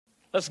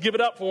Let's give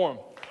it up for them.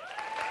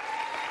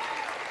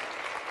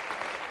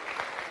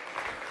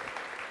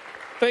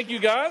 Thank you,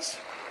 guys.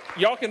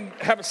 Y'all can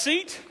have a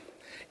seat.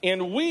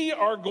 And we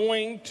are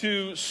going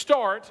to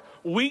start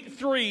week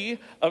 3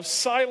 of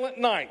Silent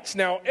Nights.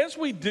 Now, as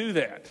we do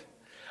that,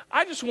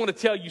 I just want to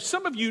tell you,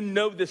 some of you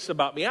know this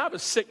about me. I have a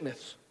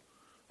sickness,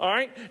 all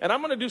right? And I'm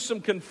going to do some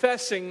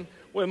confessing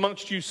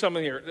amongst you some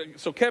of here.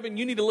 So, Kevin,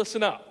 you need to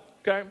listen up,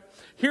 okay?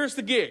 Here's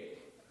the gig.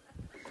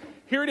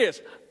 Here it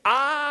is.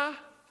 I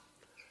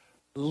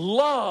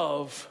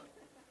love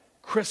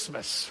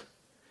Christmas.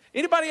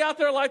 Anybody out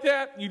there like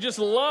that? You just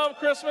love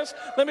Christmas?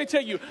 Let me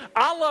tell you,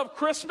 I love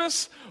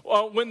Christmas.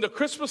 When the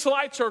Christmas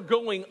lights are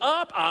going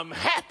up, I'm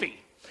happy.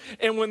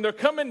 And when they're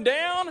coming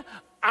down,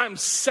 I'm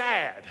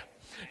sad.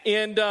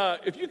 And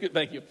if you could,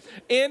 thank you.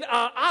 And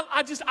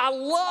I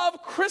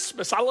love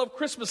Christmas. I love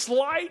Christmas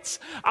lights.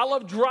 I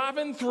love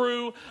driving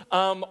through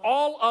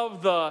all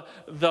of the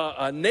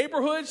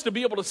neighborhoods to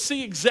be able to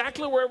see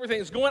exactly where everything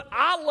is going.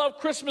 I love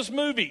Christmas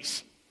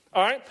movies.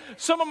 All right,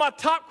 some of my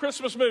top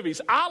Christmas movies.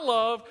 I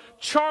love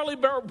Charlie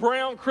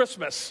Brown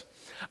Christmas.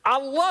 I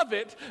love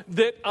it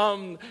that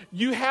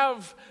you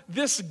have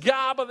this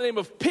guy by the name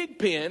of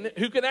Pigpen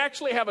who can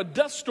actually have a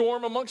dust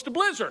storm amongst a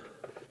blizzard.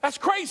 That's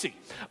crazy.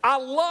 I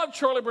love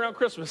Charlie Brown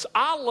Christmas.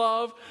 I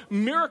love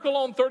Miracle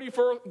on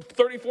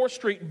 34th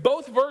Street,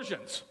 both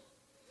versions.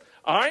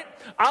 All right,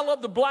 I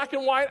love the black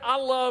and white. I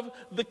love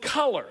the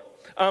color.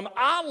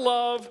 I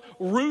love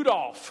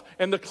Rudolph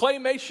and the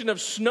claymation of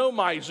Snow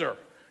Miser.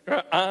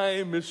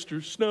 I'm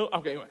Mr. Snow.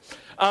 Okay, anyway.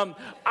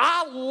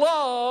 I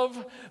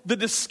love the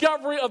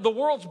discovery of the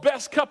world's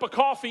best cup of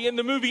coffee in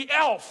the movie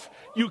Elf.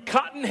 You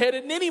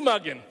cotton-headed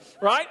ninny-muggin,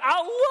 right?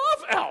 I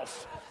love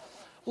Elf.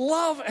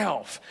 Love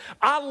Elf.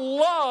 I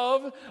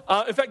love,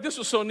 in fact, this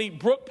was so neat.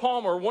 Brooke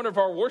Palmer, one of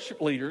our worship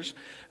leaders,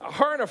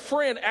 her and a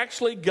friend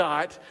actually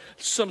got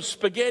some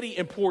spaghetti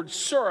and poured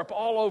syrup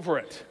all over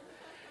it.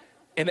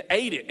 And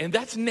ate it. And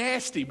that's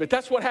nasty, but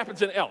that's what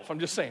happens in Elf. I'm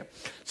just saying.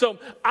 So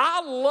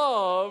I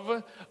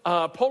love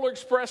Polar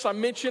Express. I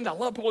mentioned I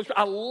love Polar Express.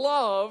 I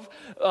love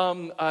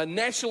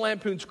National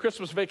Lampoon's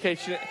Christmas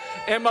Vacation.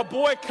 And my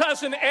boy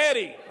Cousin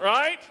Eddie,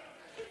 right?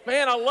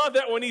 Man, I love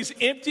that when he's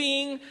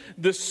emptying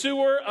the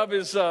sewer of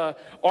his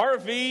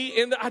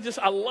RV.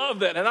 I love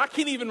that. And I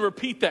can't even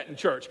repeat that in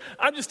church.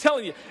 I'm just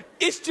telling you,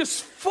 it's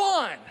just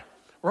fun,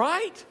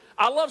 right?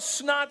 I love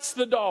Snots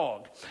the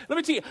dog. Let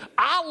me tell you,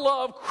 I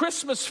love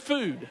Christmas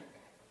food.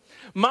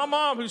 My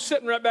mom, who's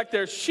sitting right back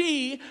there,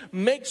 she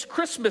makes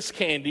Christmas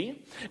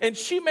candy, and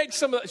she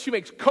makes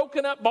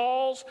coconut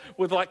balls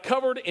with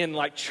covered in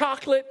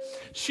chocolate.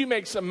 She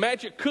makes some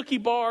magic cookie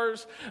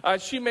bars.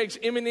 She makes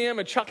M&M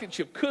and chocolate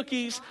chip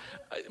cookies,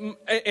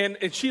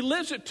 and she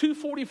lives at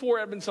 244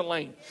 Edmondson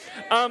Lane.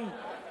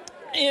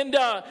 And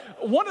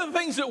one of the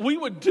things that we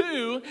would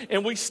do,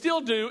 and we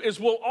still do,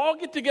 is we'll all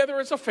get together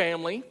as a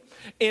family,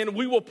 and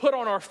we will put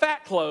on our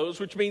fat clothes,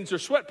 which means they're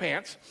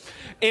sweatpants,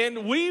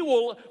 and we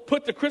will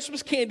put the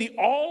Christmas candy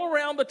all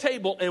around the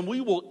table, and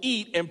we will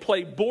eat and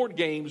play board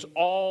games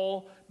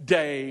all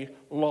day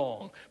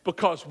long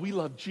because we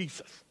love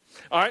Jesus.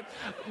 All right?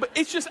 But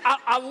it's just,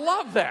 I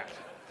love that.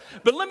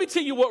 But let me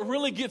tell you what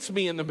really gets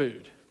me in the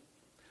mood.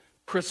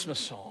 Christmas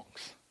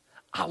songs.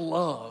 I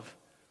love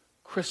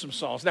Christmas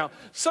songs. Now,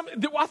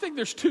 I think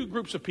there's 2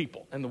 groups of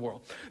people in the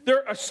world.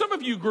 There are some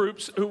of you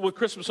groups who, with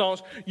Christmas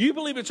songs, you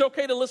believe it's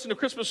okay to listen to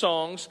Christmas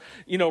songs,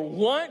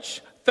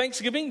 lunch,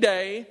 Thanksgiving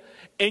Day,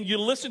 and you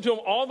listen to them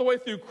all the way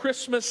through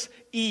Christmas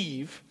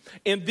Eve,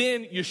 and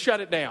then you shut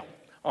it down,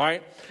 all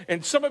right?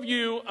 And some of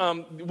you,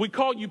 we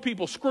call you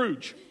people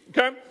Scrooge,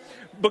 okay?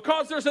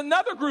 Because there's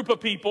another group of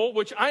people,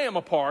 which I am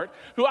a part,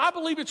 who I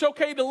believe it's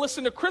okay to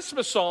listen to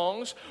Christmas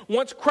songs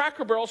once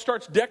Cracker Barrel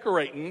starts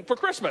decorating for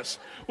Christmas,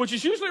 which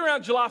is usually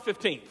around July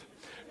 15th.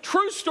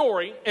 True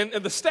story, and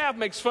the staff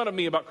makes fun of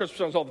me about Christmas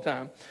songs all the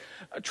time.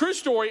 A true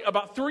story,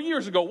 about 3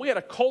 years ago, we had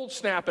a cold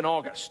snap in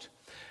August.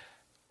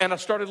 And I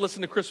started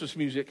listening to Christmas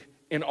music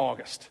in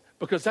August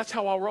because that's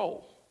how I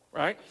roll,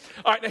 right?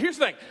 All right, now here's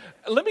the thing.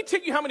 Let me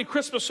tell you how many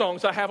Christmas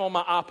songs I have on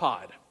my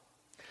iPod.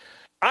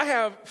 I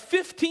have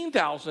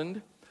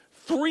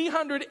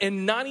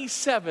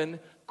 15,397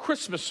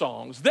 Christmas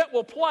songs that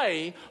will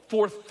play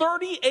for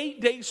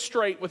 38 days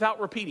straight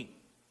without repeating.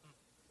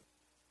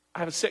 I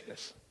have a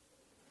sickness.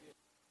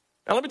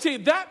 Now let me tell you,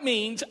 that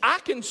means I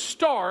can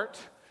start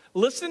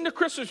listening to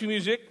Christmas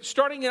music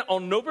starting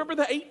on November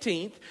the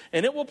 18th,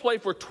 and it will play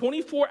for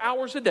 24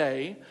 hours a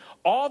day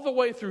all the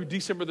way through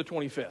December the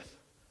 25th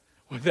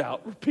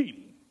without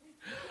repeating.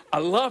 I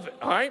love it,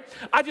 all right?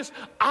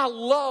 I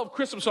love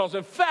Christmas songs.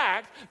 In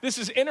fact, this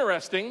is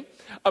interesting.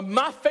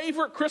 My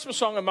favorite Christmas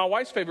song and my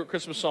wife's favorite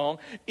Christmas song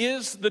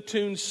is the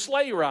tune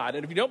Sleigh Ride.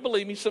 And if you don't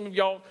believe me, some of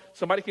y'all,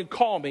 somebody can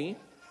call me.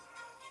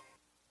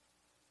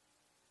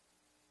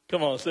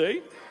 Come on,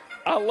 see?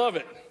 I love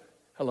it.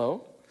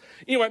 Hello?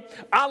 Anyway,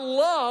 I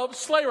love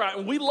sleigh ride,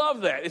 and we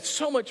love that. It's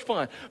so much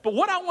fun. But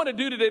what I want to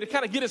do today to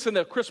kind of get us in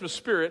the Christmas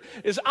spirit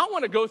is I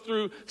want to go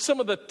through some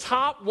of the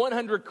top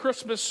 100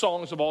 Christmas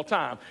songs of all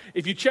time.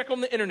 If you check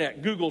on the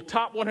internet, Google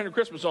top 100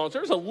 Christmas songs,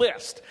 there's a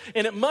list,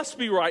 and it must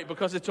be right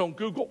because it's on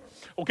Google,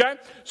 okay?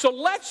 So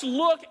let's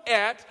look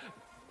at,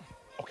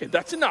 okay,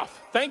 that's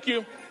enough. Thank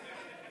you.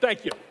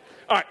 Thank you.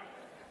 All right.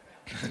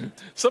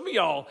 Some of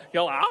y'all,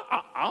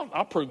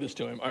 I'll prove this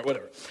to him. All right,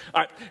 whatever.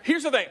 All right,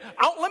 here's the thing.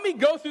 Let me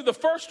go through the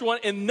first one,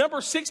 in number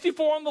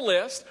 64 on the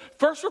list.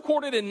 First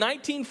recorded in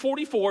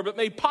 1944, but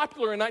made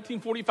popular in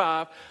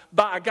 1945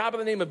 by a guy by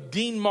the name of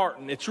Dean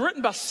Martin. It's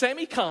written by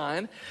Sammy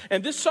Kahn,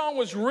 and this song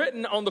was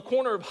written on the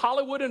corner of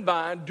Hollywood and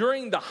Vine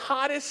during the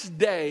hottest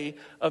day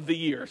of the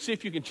year. See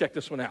if you can check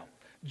this one out.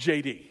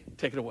 JD,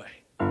 take it away.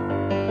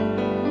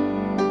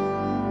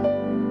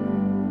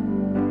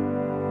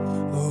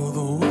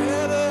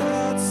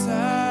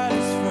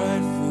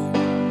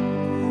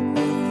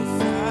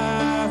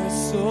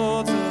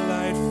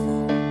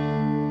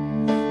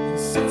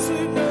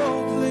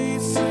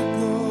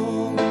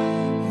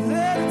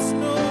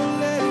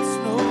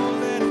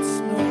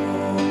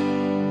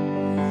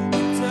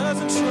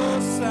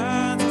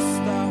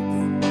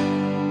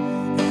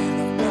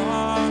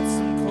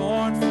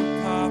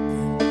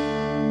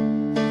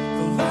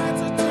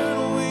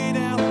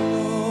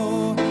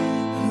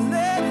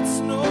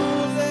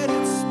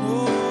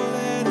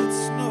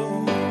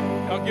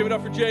 Give it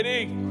up for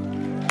JD.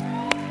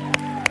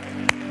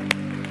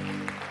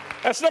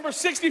 That's number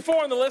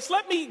 64 on the list.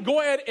 Let me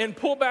go ahead and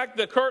pull back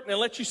the curtain and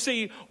let you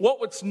see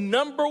what was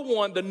number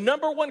one, the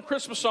number one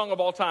Christmas song of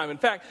all time. In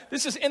fact,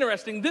 this is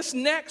interesting. This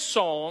next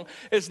song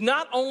is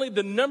not only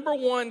the number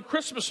one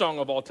Christmas song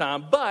of all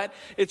time, but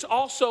it's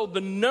also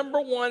the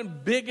number one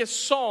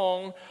biggest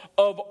song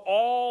of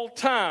all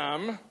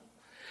time.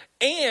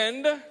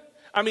 And,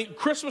 I mean,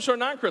 Christmas or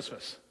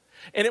non-Christmas.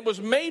 And it was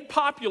made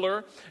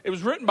popular. It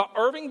was written by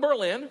Irving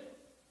Berlin.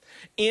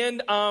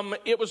 And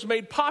it was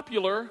made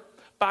popular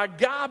by a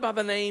guy by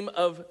the name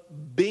of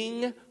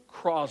Bing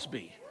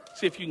Crosby.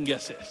 See if you can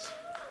guess this.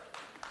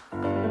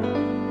 I'm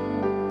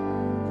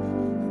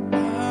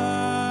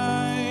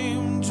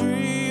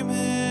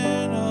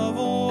dreaming of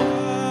a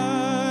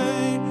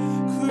white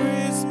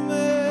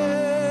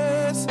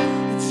Christmas,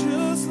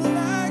 just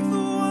like the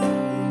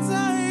ones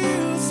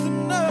I used to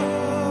know.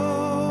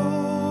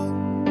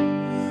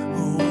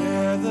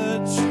 The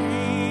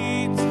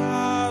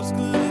treetops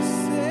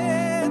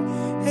glisten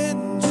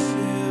and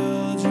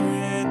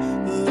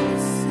children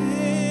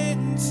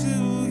listen to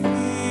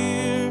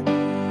hear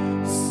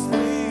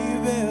sleigh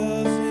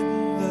bells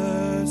in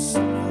the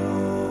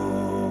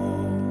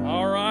snow.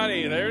 All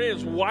righty, there it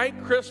is,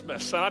 White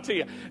Christmas. And I'll tell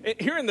you,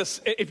 here in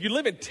this, if you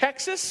live in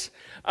Texas,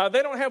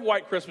 they don't have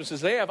white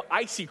Christmases. They have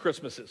icy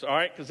Christmases, all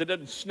right, because it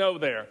doesn't snow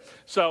there.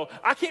 So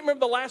I can't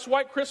remember the last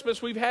white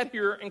Christmas we've had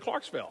here in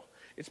Clarksville.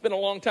 It's been a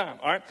long time,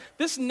 all right?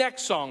 This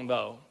next song,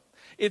 though,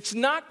 it's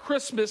not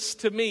Christmas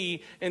to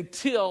me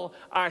until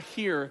I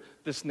hear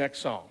this next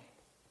song.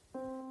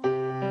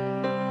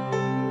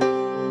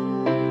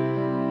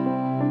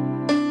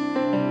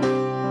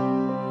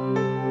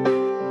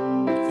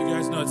 If you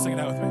guys know it, sing it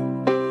out with me.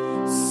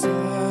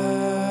 Silent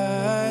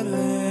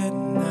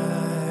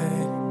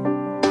night,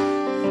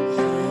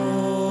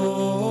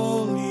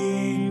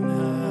 holy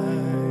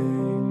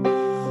night,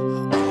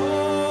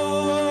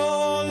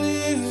 all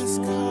is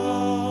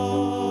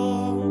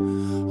calm,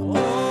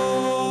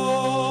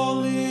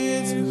 all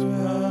is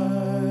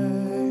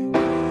bright,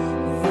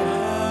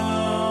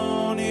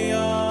 round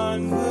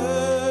yon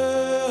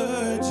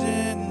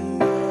virgin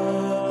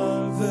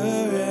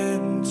mother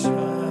and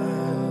child.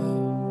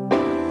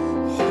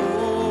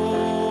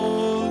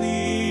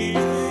 Holy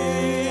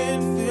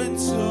infant,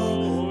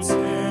 so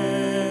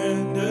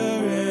tender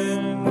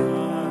and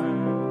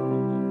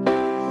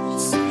mild,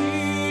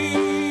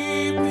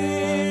 sleep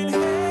in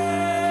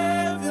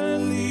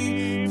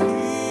heavenly peace,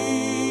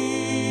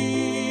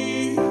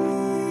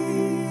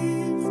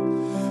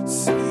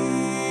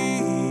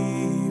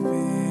 sleep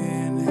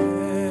in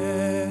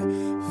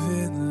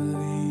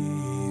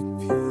heavenly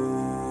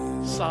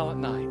peace. Silent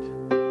Night.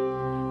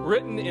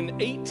 Written in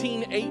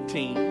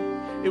 1818,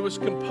 it was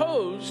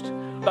composed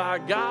by a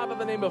guy by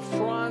the name of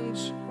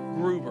Franz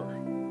Gruber.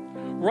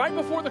 Right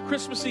before the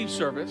Christmas Eve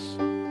service,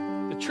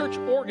 the church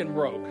organ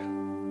broke.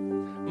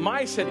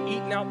 Mice had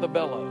eaten out the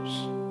bellows.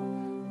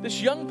 This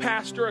young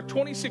pastor, a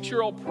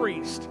 26-year-old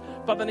priest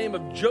by the name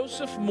of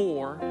Joseph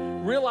Moore,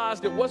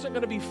 realized it wasn't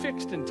going to be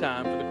fixed in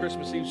time for the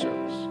Christmas Eve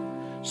service.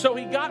 So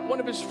he got one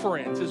of his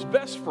friends, his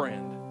best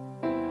friend,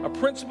 a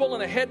principal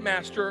and a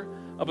headmaster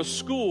of a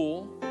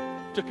school,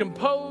 to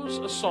compose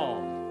a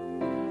song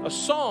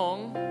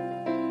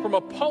from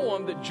a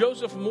poem that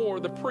Joseph Moore,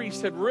 the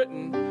priest, had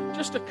written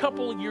just a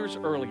couple of years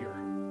earlier.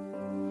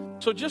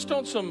 So just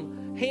on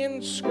some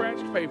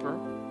hand-scratched paper,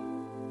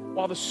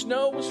 while the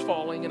snow was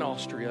falling in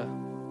Austria,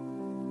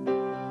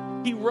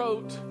 he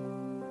wrote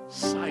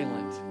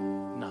Silent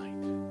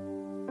Night.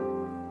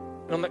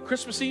 And on that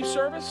Christmas Eve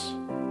service,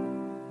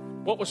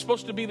 what was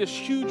supposed to be this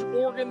huge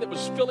organ that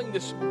was filling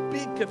this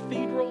big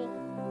cathedral,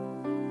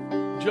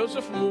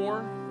 Joseph Moore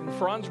and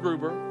Franz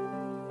Gruber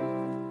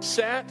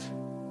sat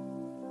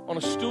on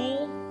a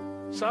stool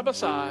side by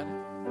side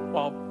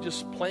while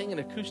just playing an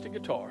acoustic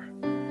guitar.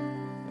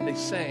 And they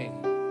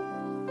sang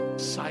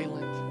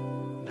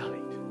Silent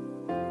Night.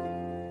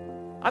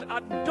 I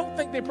don't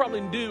think they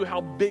probably knew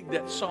how big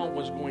that song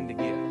was going to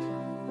get.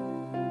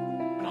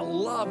 But I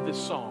love this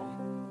song.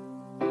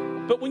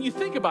 But when you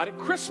think about it,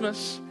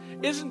 Christmas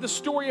isn't the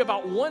story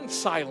about one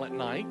silent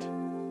night,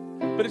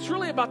 but it's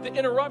really about the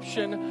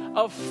interruption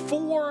of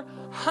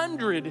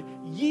 400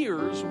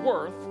 years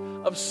worth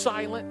of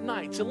silent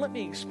nights. And let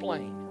me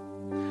explain.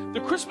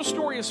 The Christmas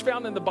story is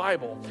found in the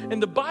Bible,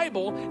 and the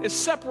Bible is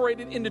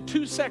separated into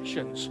two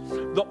sections,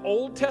 the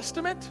Old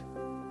Testament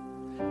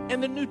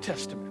and the New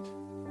Testament.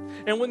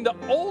 And when the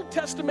Old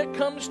Testament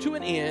comes to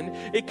an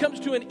end, it comes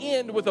to an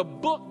end with a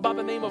book by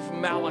the name of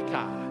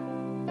Malachi.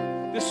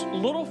 This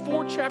little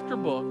 4-chapter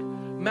book,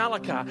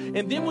 Malachi.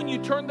 And then when you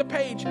turn the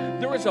page,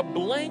 there is a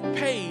blank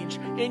page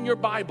in your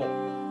Bible.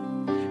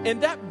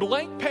 And that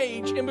blank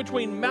page in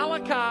between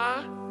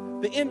Malachi,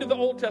 the end of the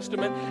Old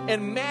Testament,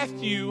 and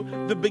Matthew,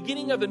 the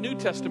beginning of the New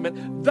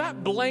Testament,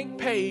 that blank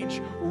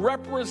page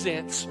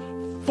represents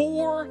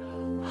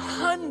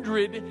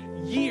 400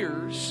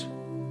 years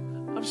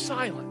of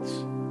silence.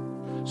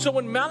 So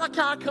when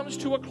Malachi comes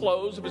to a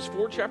close of his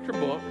 4-chapter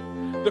book,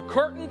 the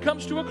curtain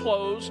comes to a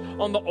close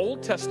on the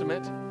Old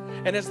Testament,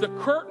 and as the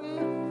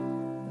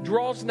curtain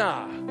draws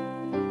nigh,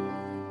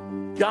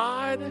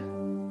 God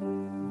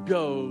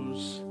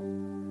goes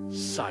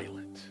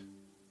silent.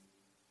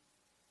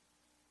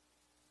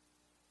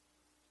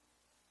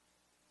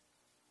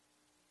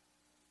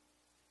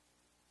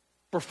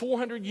 For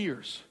 400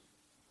 years,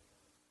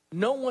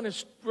 no one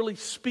is really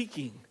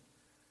speaking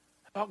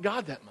about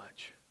God that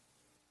much.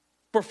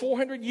 For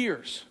 400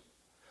 years,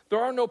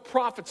 there are no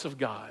prophets of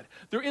God.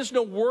 There is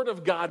no word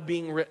of God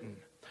being written.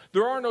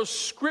 There are no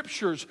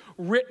scriptures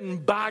written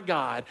by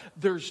God.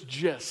 There's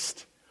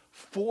just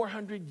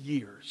 400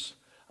 years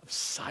of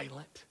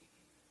silent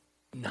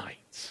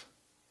nights.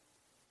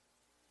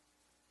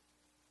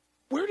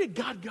 Where did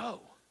God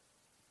go?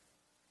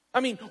 I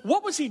mean,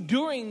 what was he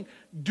doing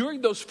during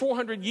those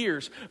 400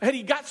 years? Had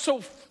he got so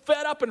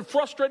fed up and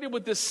frustrated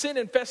with this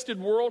sin-infested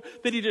world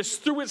that he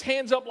just threw his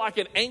hands up like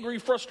an angry,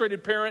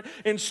 frustrated parent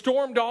and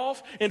stormed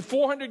off? And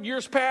 400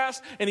 years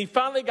passed, and he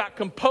finally got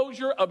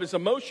composure of his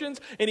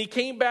emotions, and he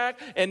came back,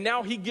 and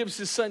now he gives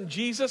his son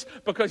Jesus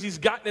because he's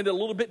gotten it a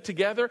little bit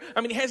together. I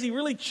mean, has he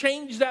really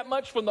changed that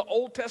much from the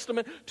Old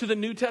Testament to the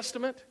New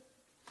Testament?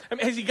 I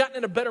mean, has he gotten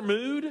in a better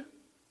mood?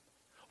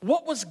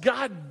 What was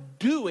God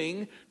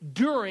doing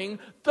during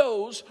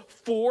those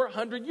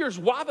 400 years?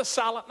 Why the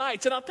silent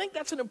nights? And I think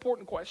that's an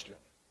important question.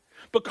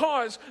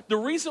 Because the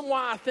reason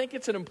why I think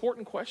it's an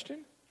important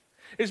question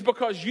is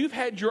because you've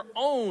had your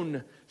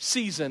own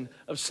season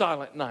of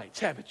silent nights,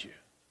 haven't you?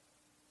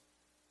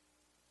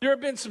 There have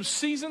been some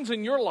seasons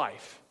in your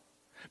life,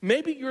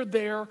 maybe you're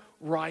there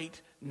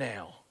right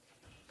now,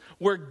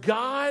 where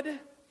God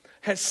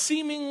has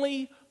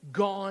seemingly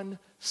gone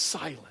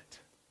silent.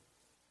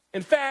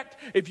 In fact,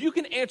 if you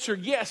can answer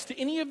yes to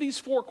any of these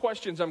 4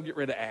 questions I'm getting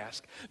ready to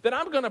ask, then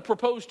I'm going to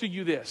propose to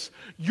you this.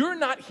 You're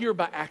not here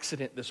by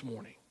accident this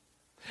morning.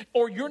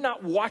 Or you're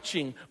not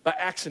watching by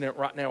accident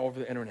right now over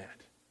the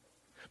internet.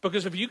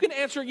 Because if you can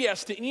answer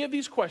yes to any of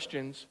these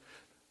questions,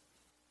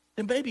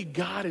 then maybe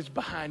God is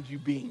behind you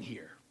being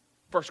here.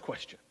 First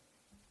question.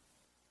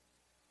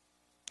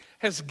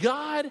 Has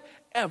God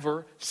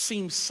ever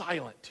seemed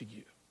silent to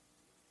you?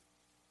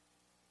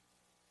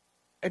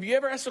 Have you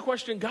ever asked the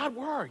question, God,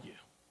 where are you?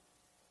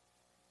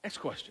 Next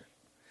question.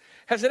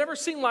 Has it ever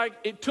seemed like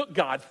it took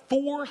God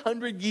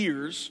 400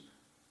 years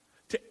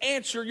to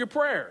answer your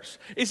prayers?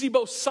 Is he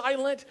both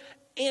silent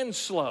and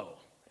slow?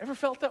 Ever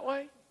felt that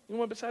way?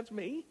 Anyone besides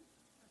me?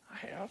 I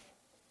have.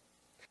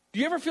 Do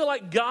you ever feel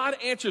like God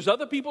answers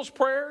other people's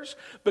prayers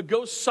but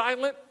goes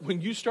silent when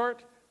you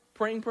start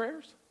praying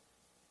prayers?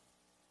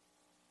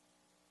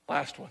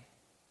 Last one.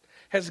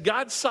 Has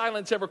God's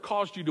silence ever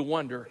caused you to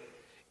wonder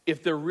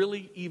if there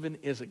really even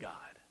is a God?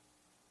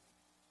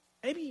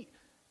 Maybe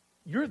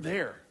you're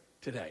there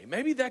today.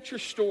 Maybe that's your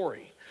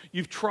story.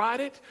 You've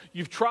tried it.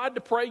 You've tried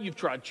to pray. You've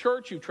tried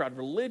church. You've tried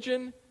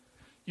religion.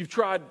 You've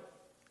tried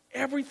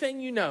everything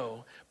you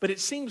know. But it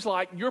seems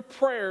like your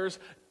prayers,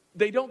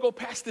 they don't go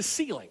past the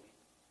ceiling.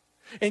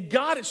 And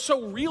God is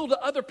so real to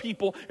other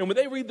people. And when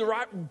they read the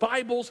right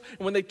Bibles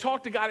and when they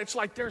talk to God, it's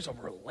like there's a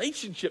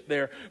relationship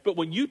there. But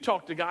when you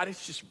talk to God,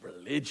 it's just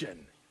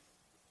religion.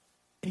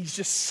 And he's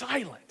just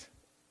silent.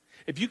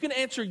 If you can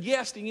answer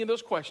yes to any of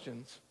those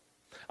questions,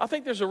 I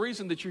think there's a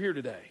reason that you're here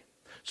today.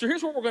 So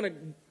here's what we're going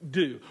to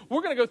do.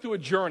 We're going to go through a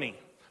journey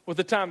with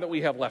the time that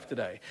we have left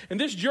today. And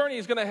this journey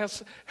is going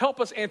to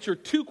help us answer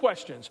 2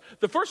 questions.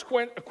 The first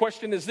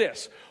question is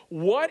this.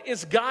 What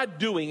is God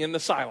doing in the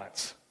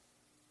silence?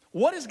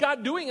 What is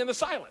God doing in the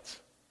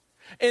silence?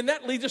 And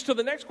that leads us to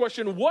the next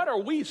question. What are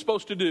we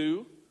supposed to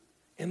do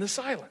in the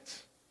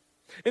silence?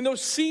 In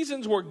those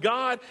seasons where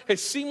God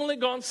has seemingly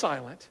gone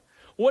silent,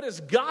 What is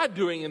God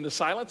doing in the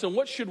silence, and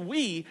what should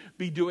we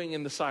be doing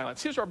in the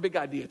silence? Here's our big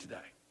idea today.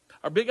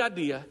 Our big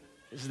idea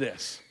is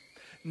this.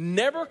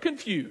 Never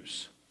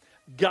confuse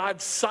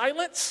God's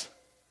silence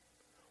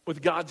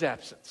with God's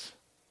absence.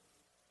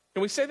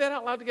 Can we say that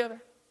out loud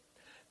together?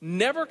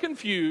 Never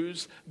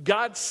confuse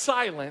God's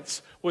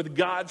silence with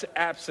God's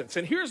absence.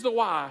 And here's the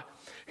why.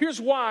 Here's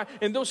why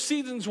in those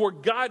seasons where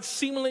God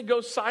seemingly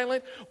goes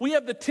silent, we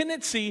have the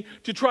tendency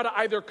to try to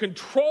either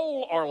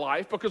control our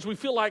life because we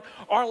feel like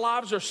our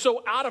lives are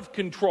so out of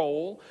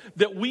control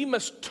that we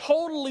must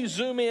totally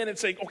zoom in and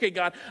say, okay,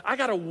 God, I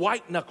got to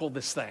white knuckle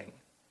this thing.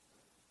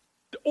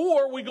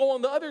 Or we go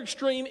on the other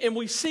extreme and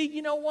we see,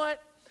 you know what?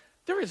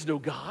 There is no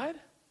God.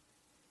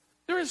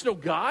 There is no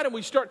God, and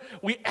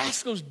we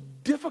ask those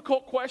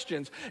difficult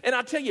questions. And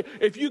I tell you,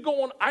 if you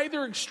go on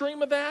either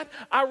extreme of that,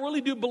 I really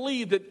do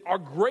believe that our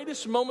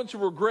greatest moments of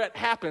regret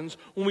happens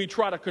when we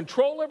try to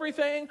control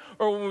everything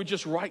or when we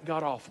just write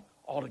God off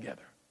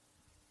altogether.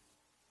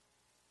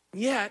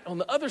 Yet, on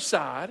the other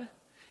side,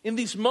 in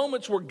these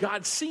moments where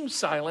God seems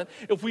silent,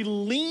 if we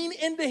lean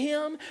into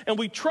Him and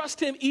we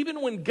trust Him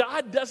even when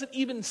God doesn't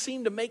even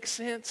seem to make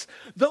sense,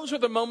 those are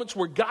the moments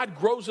where God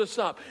grows us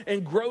up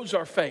and grows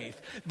our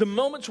faith. The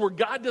moments where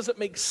God doesn't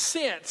make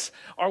sense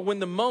are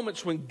the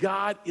moments when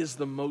God is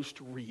the most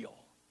real.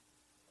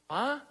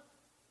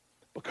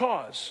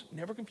 Because,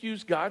 never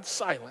confuse God's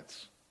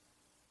silence,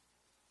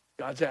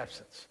 God's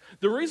absence.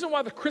 The reason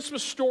why the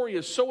Christmas story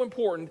is so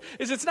important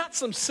is it's not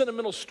some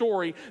sentimental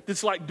story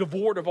that's like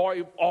devoid of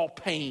all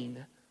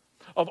pain,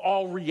 of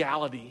all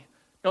reality.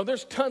 No,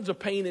 there's tons of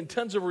pain and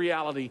tons of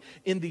reality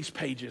in these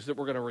pages that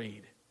we're going to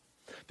read.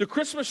 The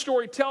Christmas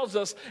story tells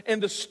us,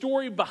 and the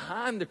story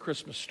behind the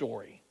Christmas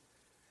story,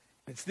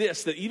 it's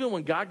this, that even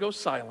when God goes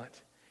silent,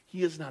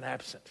 He is not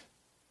absent.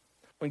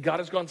 When God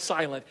has gone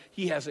silent,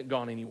 He hasn't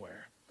gone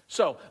anywhere.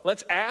 So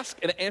let's ask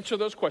and answer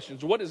those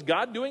questions. What is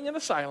God doing in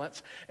the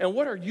silence? And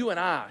what are you and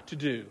I to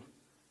do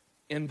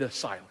in the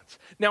silence?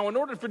 Now, in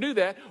order to do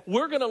that,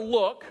 we're going to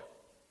look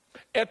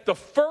at the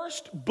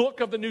first book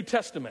of the New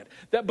Testament.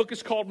 That book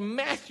is called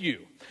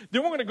Matthew.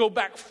 Then we're going to go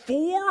back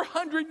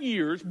 400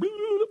 years, and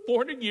we're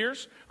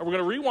going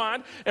to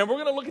rewind, and we're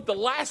going to look at the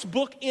last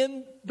book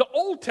in the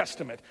Old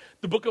Testament,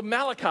 the book of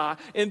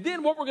Malachi. And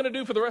then what we're going to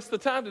do for the rest of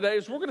the time today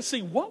is we're going to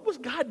see what was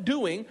God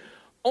doing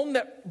on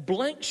that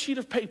blank sheet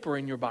of paper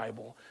in your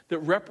Bible that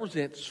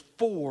represents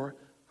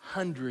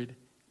 400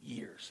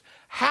 years.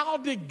 How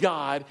did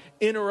God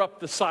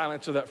interrupt the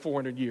silence of that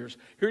 400 years?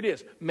 Here it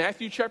is,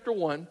 Matthew chapter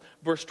 1,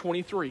 verse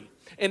 23.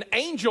 An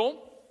angel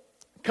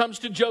comes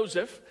to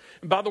Joseph.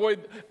 And by the way,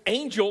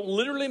 angel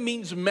literally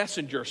means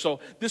messenger. So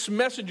this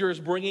messenger is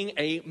bringing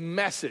a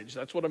message.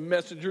 That's what a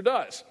messenger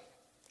does.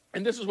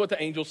 And this is what the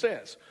angel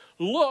says.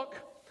 Look,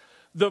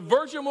 the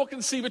virgin will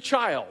conceive a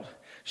child.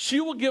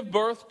 She will give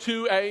birth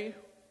to a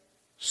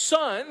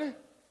son,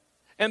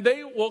 and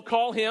they will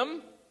call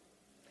him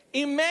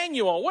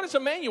Emmanuel. What does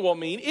Emmanuel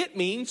mean? It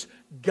means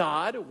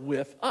God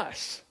with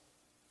us.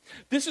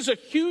 This is a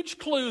huge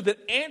clue that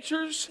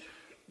answers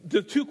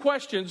the two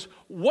questions.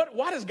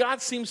 Why does God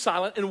seem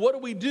silent, and what do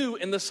we do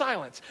in the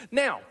silence?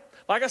 Now,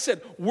 like I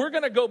said, we're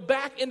going to go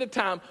back into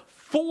time,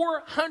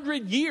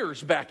 400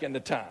 years back into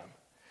time,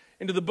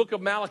 into the book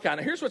of Malachi. Now,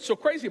 here's what's so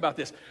crazy about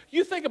this.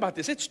 You think about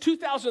this. It's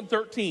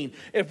 2013.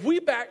 If we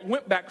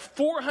went back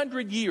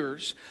 400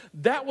 years,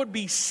 that would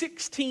be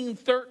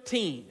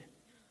 1613.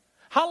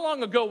 How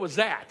long ago was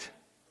that?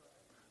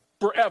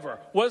 Forever.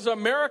 Was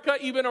America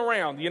even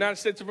around? The United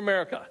States of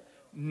America?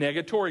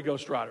 Negatory,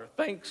 Ghost Rider.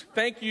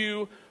 Thank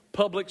you,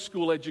 public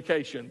school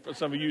education. For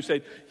some of you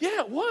say,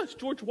 yeah, it was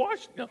George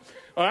Washington. No.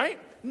 All right?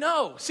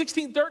 No,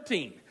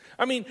 1613.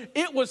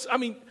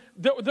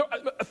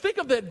 Think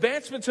of the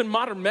advancements in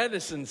modern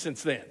medicine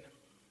since then.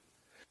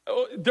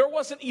 There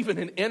wasn't even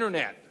an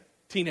internet,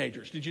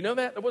 teenagers. Did you know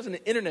that? There wasn't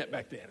an internet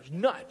back then. It was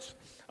nuts.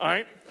 All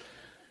right?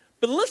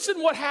 But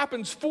listen what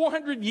happens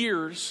 400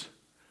 years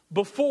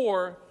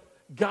before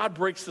God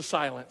breaks the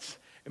silence.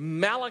 In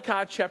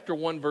Malachi chapter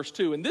 1, verse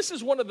 2. And this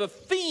is one of the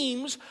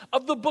themes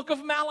of the book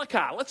of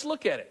Malachi. Let's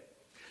look at it.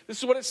 This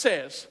is what it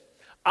says.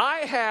 I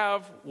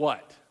have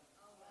what?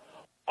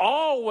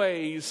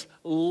 Always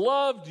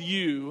loved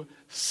you,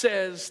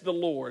 says the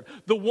Lord.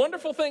 The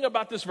wonderful thing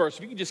about this verse,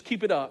 if you can just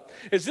keep it up,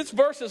 is this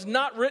verse is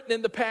not written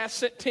in the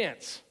past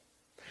tense.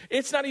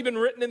 It's not even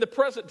written in the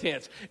present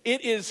tense.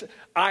 It is,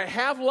 I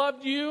have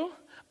loved you,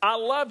 I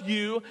love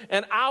you,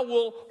 and I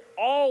will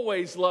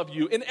always love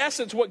you. In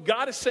essence, what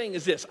God is saying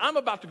is this: I'm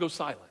about to go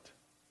silent.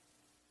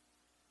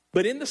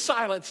 But in the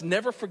silence,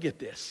 never forget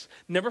this.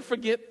 Never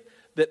forget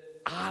that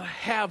I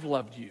have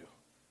loved you.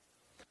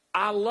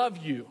 I love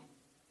you.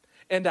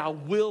 And I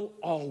will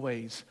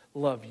always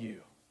love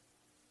you.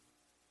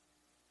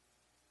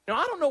 Now,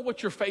 I don't know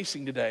what you're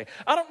facing today.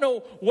 I don't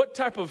know what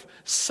type of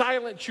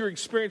silence you're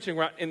experiencing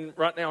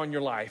right now in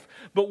your life.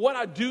 But what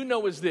I do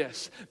know is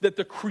this, that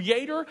the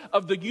creator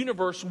of the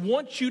universe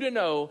wants you to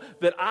know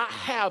that I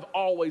have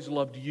always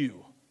loved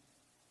you.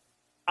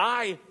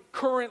 I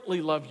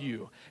currently love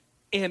you,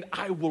 and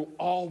I will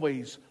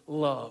always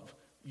love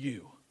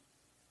you.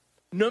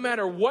 No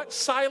matter what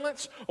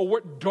silence or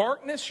what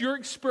darkness you're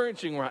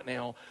experiencing right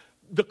now,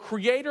 the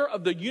creator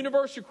of the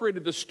universe who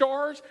created the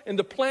stars and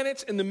the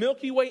planets and the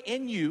Milky Way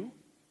and you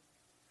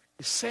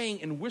is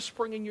saying and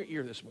whispering in your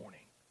ear this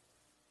morning,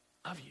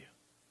 "I love you."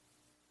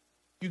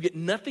 You get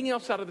nothing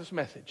else out of this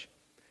message.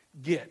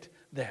 Get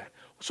that.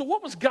 So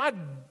what was God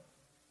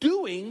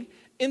doing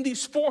in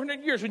these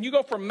 400 years? When you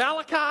go from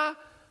Malachi,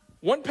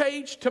 one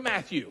page, to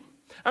Matthew.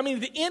 I mean,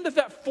 the end of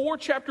that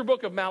 4-chapter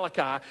book of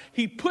Malachi,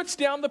 he puts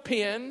down the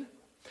pen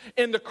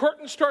and the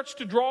curtain starts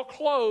to draw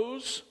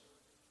close.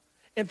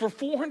 And for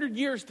 400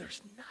 years,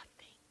 there's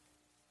nothing.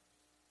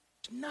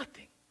 There's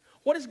nothing.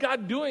 What is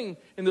God doing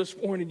in those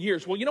 400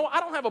 years? Well, I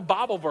don't have a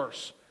Bible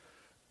verse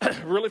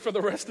really for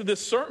the rest of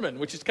this sermon,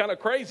 which is kind of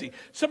crazy.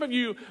 Some of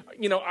you,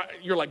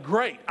 you're like,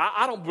 great,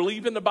 I don't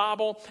believe in the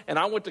Bible, and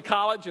I went to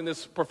college, and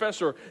this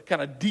professor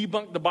kind of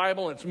debunked the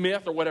Bible and its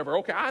myth or whatever.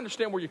 Okay, I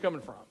understand where you're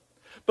coming from.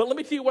 But let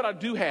me tell you what I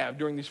do have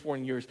during these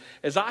 400 years,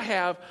 is I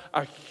have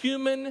a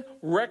human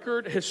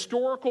record,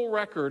 historical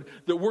record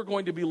that we're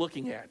going to be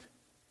looking at.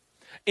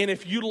 And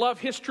if you love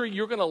history,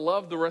 you're going to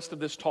love the rest of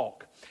this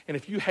talk. And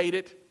if you hate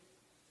it,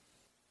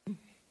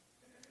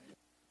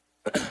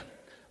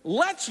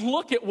 let's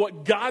look at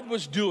what God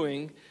was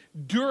doing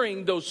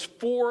during those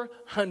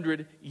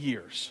 400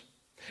 years.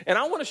 And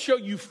I want to show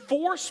you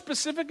 4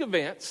 specific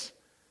events,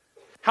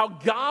 how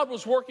God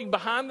was working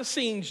behind the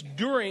scenes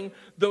during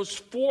those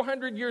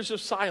 400 years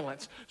of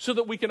silence so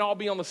that we can all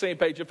be on the same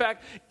page. In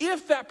fact,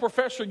 if that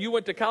professor you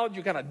went to college,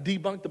 you kind of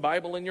debunked the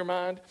Bible in your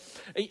mind,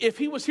 if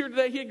he was here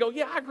today, he'd go,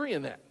 yeah, I agree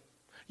in that.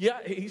 Yeah,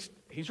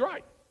 he's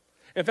right.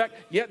 In fact,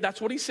 yeah, that's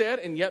what he said,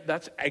 and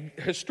yet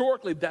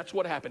historically, that's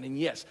what happened. And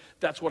yes,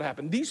 that's what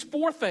happened. These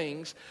 4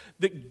 things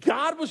that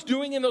God was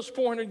doing in those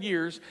 400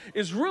 years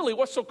is really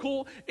what's so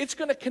cool. It's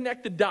going to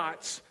connect the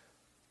dots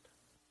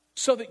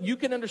so that you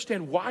can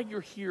understand why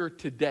you're here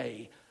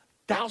today,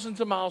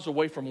 thousands of miles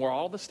away from where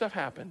all this stuff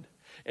happened,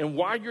 and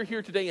why you're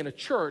here today in a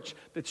church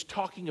that's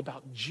talking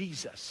about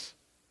Jesus.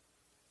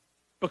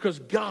 Because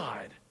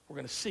God, we're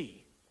going to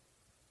see,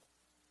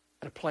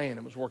 had a plan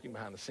and was working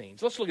behind the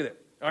scenes. Let's look at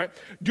it. All right.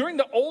 During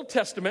the Old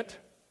Testament,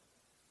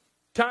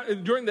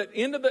 during the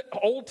end of the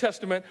Old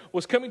Testament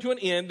was coming to an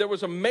end, there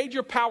was a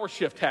major power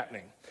shift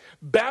happening.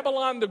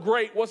 Babylon the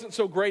Great wasn't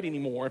so great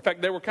anymore. In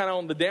fact, they were kind of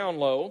on the down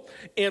low.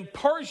 And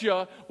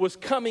Persia was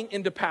coming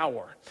into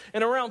power.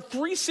 And around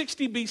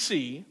 360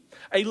 BC,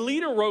 a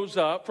leader rose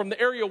up from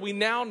the area we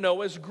now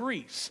know as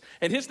Greece.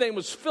 And his name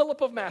was Philip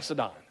of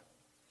Macedon.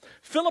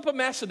 Philip of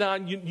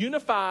Macedon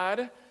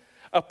unified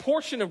a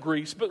portion of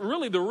Greece, but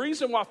really the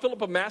reason why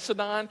Philip of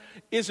Macedon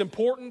is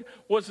important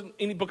wasn't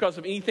because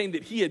of anything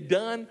that he had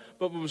done,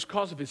 but it was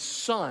because of his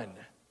son.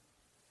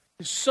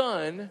 His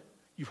son,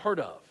 you've heard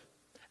of,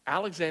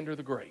 Alexander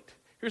the Great.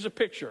 Here's a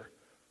picture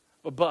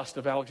of a bust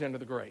of Alexander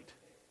the Great.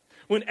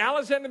 When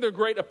Alexander the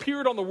Great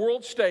appeared on the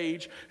world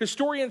stage,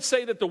 historians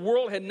say that the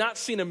world had not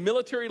seen a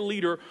military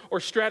leader or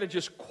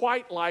strategist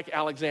quite like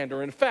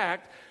Alexander. In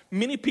fact,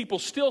 many people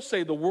still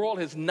say the world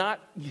has not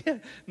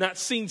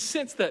seen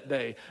since that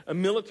day a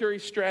military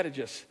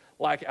strategist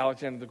like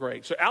Alexander the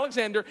Great. So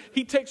Alexander,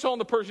 he takes on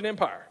the Persian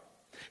Empire.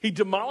 He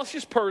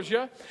demolishes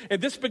Persia,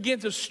 and this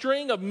begins a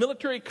string of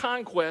military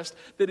conquest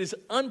that is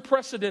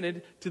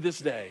unprecedented to this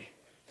day.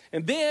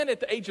 And then at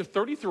the age of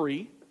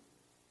 33,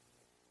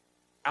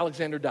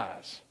 Alexander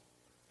dies,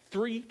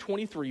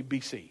 323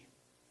 BC.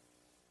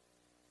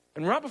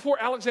 And right before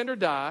Alexander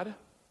died,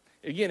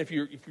 again, if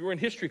you were in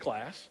history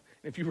class,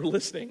 if you were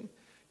listening,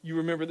 you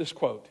remember this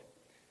quote.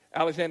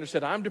 Alexander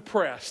said, "I'm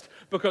depressed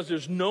because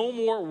there's no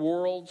more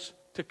worlds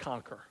to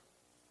conquer."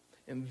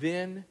 And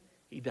then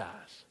he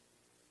dies.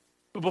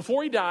 But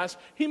before he dies,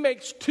 he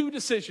makes 2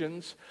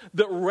 decisions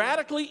that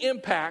radically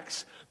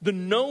impacts the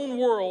known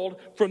world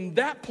from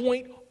that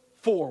point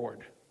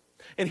forward.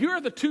 And here are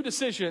the 2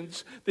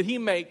 decisions that he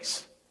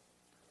makes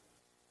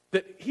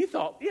that he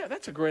thought, yeah,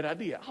 that's a great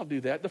idea. I'll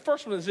do that. The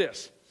first one is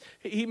this.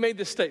 He made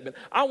this statement: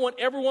 I want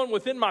everyone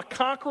within my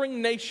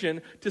conquering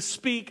nation to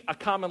speak a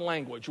common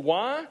language.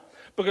 Why?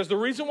 Because the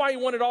reason why he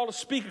wanted all to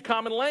speak a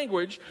common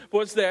language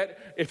was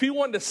that if he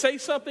wanted to say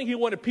something, he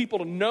wanted people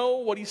to know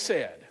what he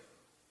said.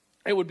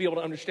 They would be able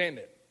to understand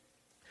it.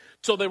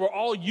 So they were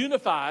all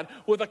unified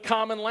with a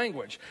common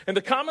language. And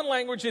the common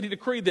language that he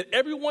decreed that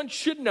everyone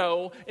should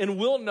know and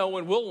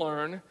will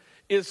learn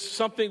is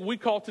something we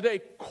call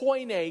today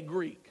Koine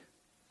Greek.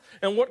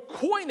 And what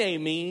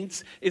Koine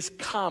means is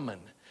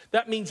common.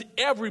 That means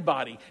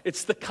everybody.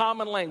 It's the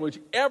common language.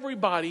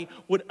 Everybody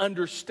would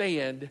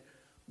understand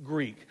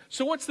Greek.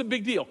 So what's the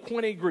big deal?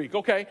 Koine Greek.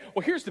 Okay,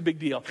 well, here's the big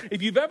deal.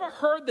 If you've ever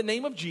heard the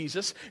name of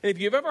Jesus, and if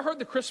you've ever heard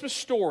the Christmas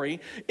story,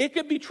 it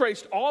can be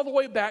traced all the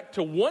way back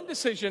to one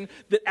decision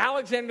that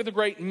Alexander the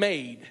Great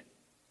made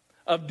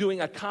of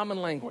doing a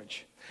common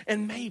language.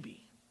 And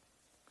maybe,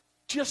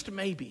 just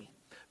maybe,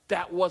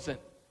 that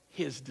wasn't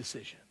his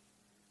decision.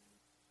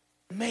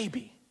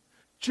 Maybe,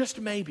 just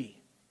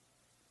maybe,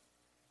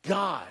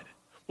 God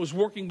was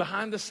working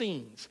behind the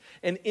scenes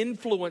and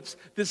influenced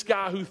this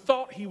guy who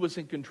thought he was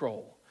in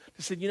control.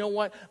 They said, you know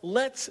what?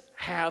 Let's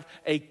have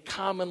a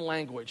common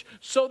language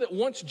so that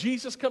once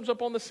Jesus comes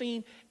up on the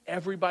scene,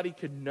 everybody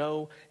could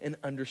know and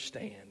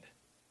understand.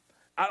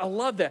 I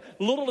love that.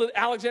 Little did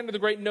Alexander the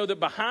Great know that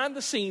behind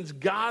the scenes,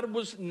 God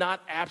was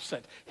not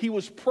absent. He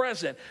was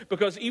present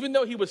because even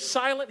though he was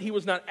silent, he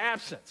was not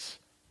absent.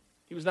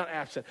 He was not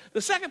absent.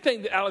 The second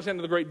thing that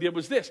Alexander the Great did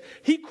was this.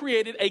 He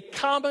created a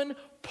common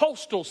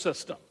postal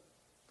system.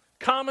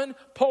 Common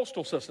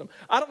postal system.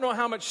 I don't know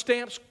how much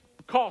stamps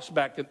cost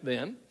back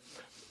then.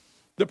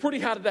 They're pretty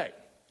high today.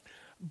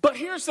 But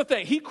here's the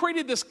thing. He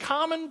created this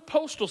common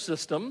postal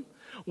system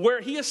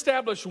where he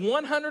established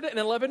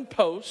 111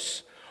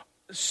 posts,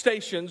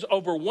 stations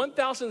over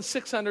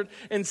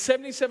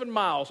 1,677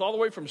 miles, all the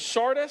way from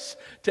Sardis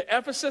to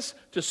Ephesus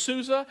to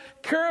Susa.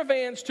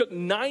 Caravans took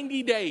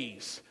 90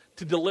 days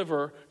to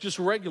deliver just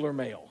regular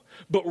mail.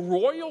 But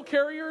royal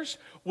carriers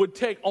would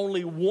take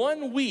only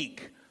 1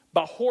 week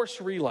by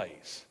horse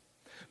relays.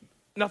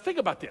 Now think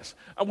about this.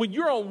 When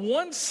you're on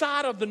one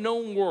side of the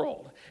known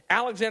world,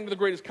 Alexander the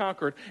Great has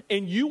conquered,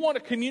 and you want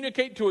to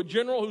communicate to a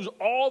general who's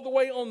all the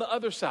way on the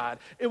other side,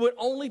 it would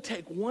only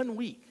take 1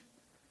 week.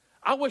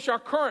 I wish our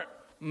current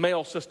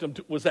mail system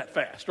was that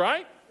fast,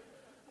 right?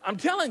 I'm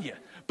telling you.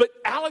 But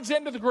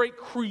Alexander the Great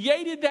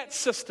created that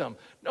system.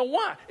 Now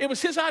why? It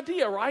was his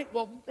idea, right?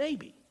 Well,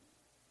 maybe.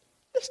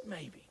 Just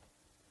maybe.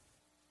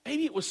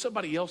 Maybe it was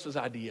somebody else's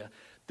idea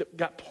that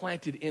got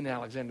planted in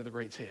Alexander the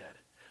Great's head.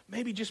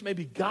 Maybe, just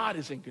maybe, God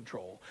is in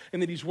control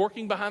and that he's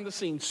working behind the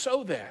scenes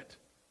so that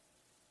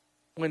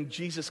when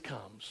Jesus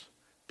comes,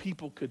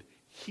 people could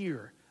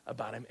hear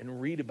about him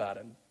and read about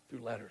him through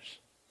letters.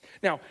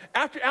 Now,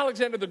 after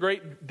Alexander the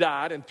Great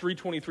died in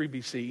 323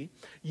 BC,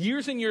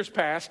 years and years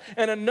pass,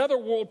 and another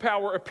world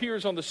power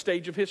appears on the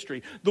stage of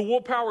history. The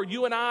world power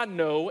you and I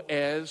know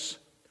as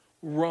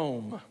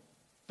Rome,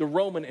 the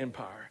Roman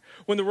Empire.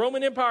 When the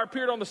Roman Empire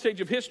appeared on the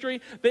stage of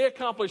history, they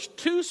accomplished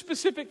two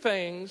specific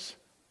things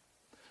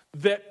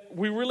that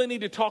we really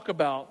need to talk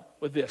about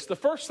with this. The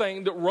first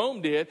thing that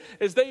Rome did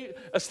is they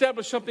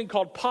established something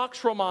called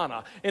Pax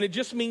Romana, and it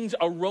just means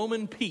a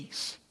Roman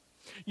peace.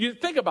 You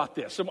think about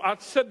this. I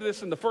said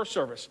this in the first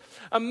service.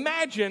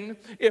 Imagine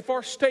if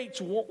our states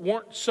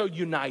weren't so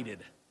united.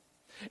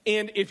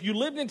 And if you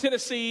lived in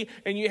Tennessee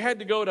and you had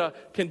to go to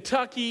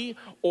Kentucky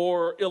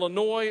or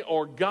Illinois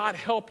or, God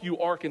help you,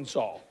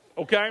 Arkansas,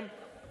 okay?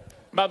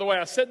 By the way,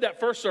 I said that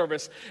first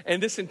service,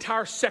 and this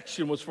entire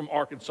section was from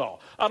Arkansas.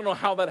 I don't know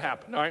how that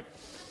happened, all right?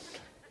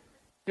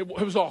 It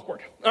was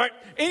awkward. All right,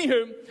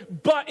 anywho,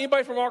 but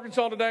anybody from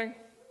Arkansas today?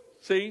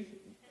 See?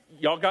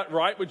 Y'all got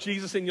right with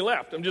Jesus and you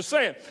left. I'm just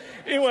saying.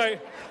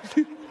 Anyway,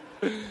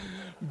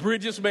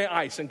 bridges may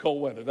ice in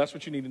cold weather. That's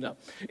what you need to know.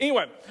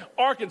 Anyway,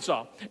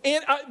 Arkansas.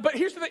 And but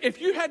here's the thing. If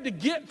you had to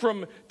get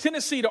from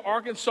Tennessee to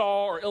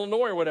Arkansas or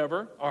Illinois or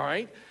whatever, all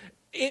right,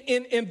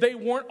 and they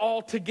weren't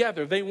all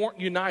together, they weren't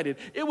united,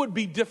 it would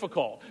be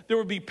difficult. There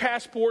would be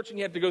passports and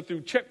you had to go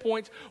through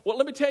checkpoints. Well,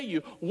 let me tell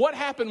you, what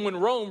happened when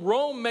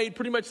Rome made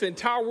pretty much the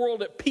entire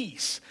world at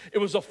peace. It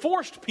was a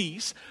forced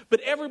peace, but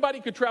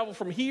everybody could travel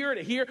from here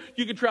to here.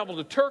 You could travel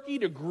to Turkey,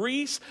 to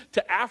Greece,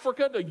 to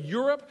Africa, to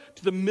Europe,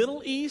 to the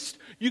Middle East.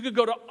 You could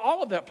go to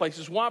all of that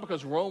places. Why?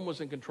 Because Rome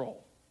was in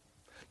control.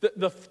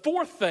 The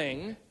fourth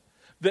thing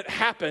that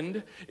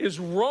happened is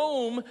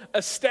Rome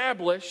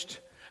established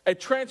a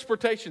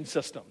transportation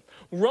system.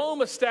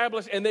 Rome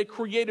established and they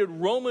created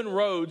Roman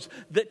roads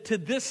that to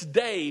this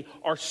day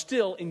are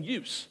still in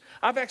use.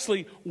 I've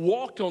actually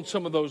walked on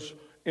some of those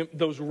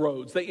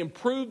roads. They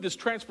improved this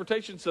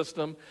transportation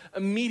system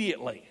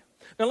immediately.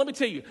 Now let me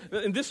tell you,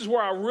 and this is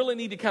where I really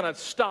need to kind of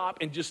stop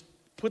and just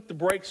put the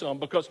brakes on,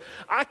 because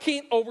I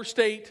can't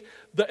overstate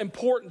the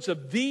importance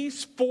of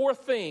these four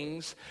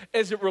things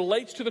as it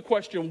relates to the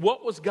question,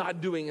 what was God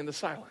doing in the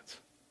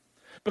silence?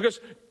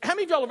 Because how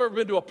many of y'all have ever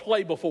been to a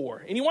play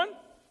before? Anyone?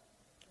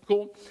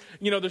 Cool.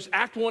 You know, there's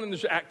Act 1 and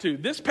there's Act 2.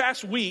 This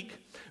past week,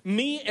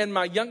 me and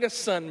my youngest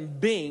son,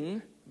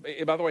 Bing,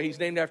 by the way, he's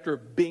named after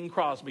Bing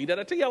Crosby. Did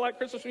I tell you I like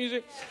Christmas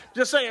music?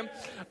 Just saying.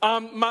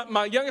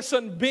 My youngest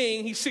son,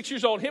 Bing, he's 6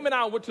 years old. Him and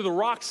I went to the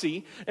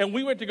Roxy, and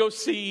we went to go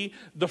see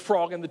The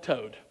Frog and the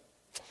Toad.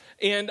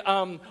 And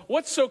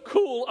what's so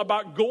cool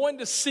about going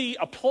to see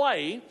a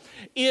play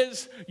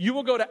is you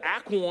will go to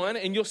Act 1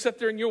 and you'll sit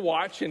there and you'll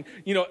watch, and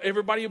you know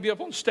everybody will be up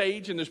on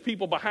stage and there's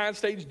people behind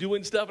stage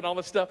doing stuff and all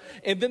that stuff,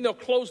 and then they'll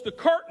close the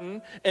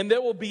curtain and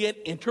there will be an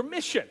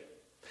intermission.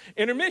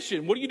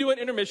 Intermission. What do you do at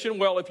intermission?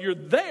 Well, if you're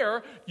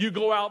there, you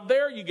go out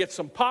there, you get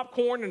some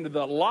popcorn into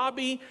the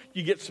lobby,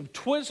 you get some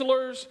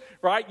Twizzlers,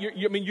 right?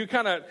 You're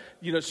kind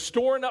of,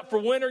 storing up for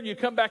winter. You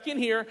come back in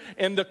here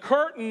and the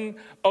curtain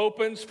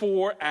opens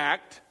for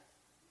Act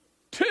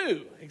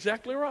 2.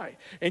 Exactly right.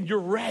 And you're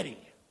ready.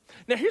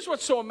 Now, here's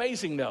what's so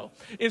amazing, though,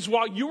 is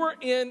while you were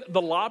in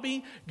the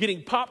lobby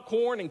getting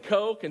popcorn and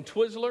Coke and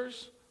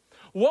Twizzlers,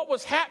 what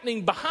was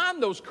happening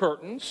behind those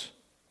curtains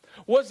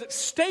was that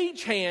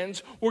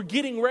stagehands were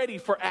getting ready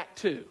for Act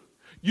 2.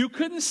 You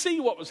couldn't see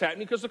what was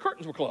happening because the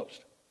curtains were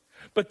closed.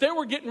 But they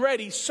were getting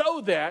ready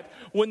so that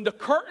when the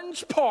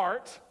curtains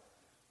part,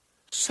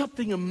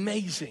 something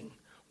amazing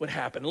would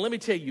happen. And let me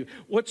tell you,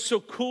 what's so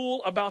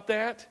cool about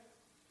that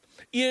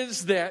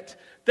is that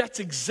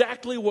that's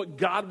exactly what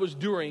God was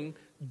doing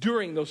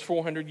during those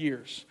 400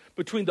 years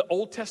between the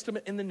Old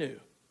Testament and the New.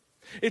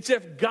 It's as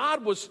if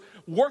God was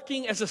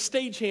working as a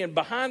stagehand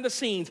behind the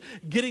scenes,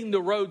 getting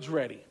the roads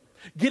ready,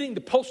 getting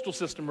the postal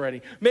system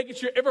ready, making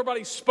sure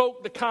everybody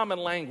spoke the common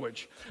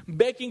language,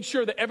 making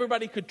sure that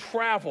everybody could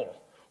travel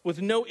with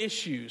no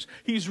issues.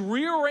 He's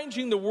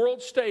rearranging the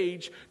world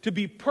stage to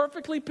be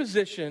perfectly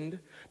positioned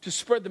to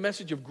spread the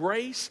message of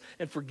grace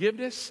and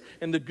forgiveness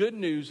and the good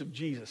news of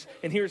Jesus.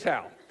 And here's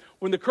how.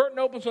 When the curtain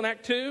opens on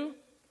Act 2,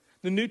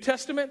 the New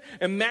Testament,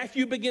 and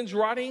Matthew begins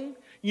writing,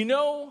 you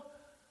know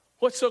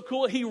what's so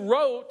cool? He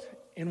wrote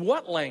in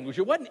what language?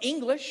 It wasn't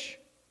English.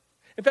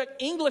 In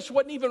fact, English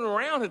wasn't even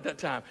around at that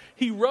time.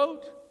 He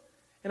wrote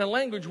in a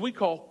language we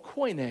call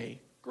Koine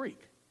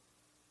Greek,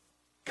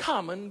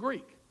 common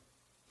Greek.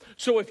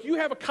 So if you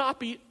have a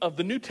copy of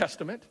the New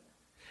Testament,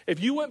 if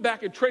you went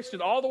back and traced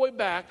it all the way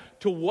back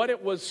to what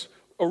it was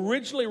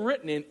originally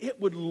written in, it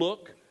would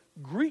look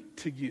Greek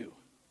to you.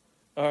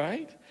 All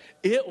right?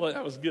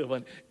 That was a good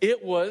one.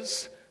 It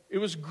was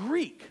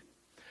Greek.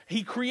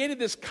 He created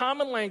this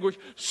common language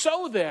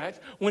so that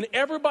when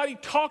everybody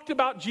talked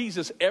about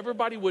Jesus,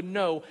 everybody would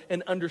know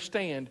and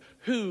understand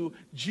who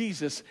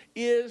Jesus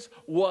is,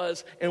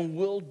 was, and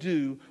will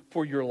do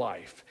for your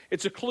life.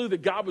 It's a clue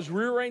that God was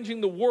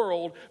rearranging the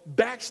world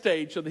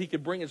backstage so that he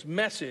could bring his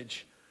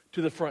message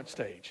to the front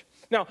stage.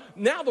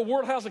 Now the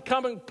world has a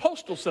common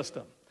postal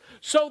system.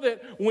 So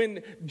that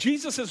when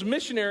Jesus'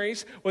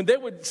 missionaries, when they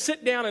would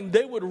sit down and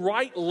they would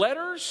write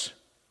letters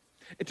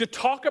to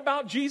talk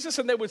about Jesus,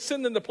 and they would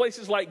send them to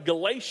places like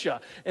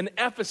Galatia and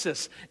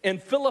Ephesus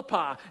and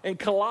Philippi and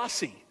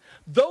Colossae.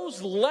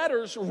 Those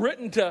letters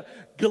written to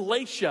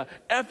Galatia,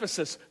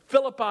 Ephesus,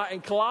 Philippi,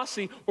 and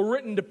Colossae were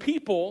written to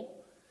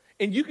people,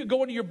 and you could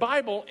go into your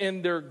Bible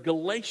and they're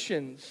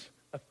Galatians,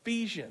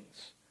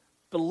 Ephesians,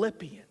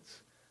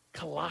 Philippians,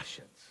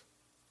 Colossians.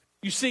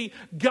 You see,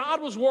 God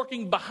was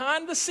working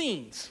behind the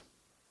scenes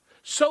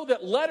so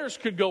that letters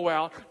could go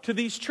out to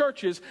these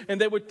churches and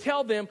they would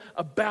tell them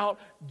about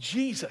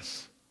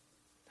Jesus.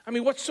 I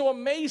mean, what's so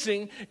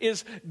amazing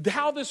is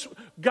how this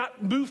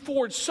got moved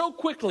forward so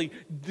quickly.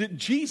 That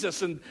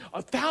Jesus and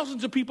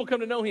thousands of people come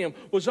to know him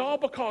was all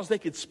because they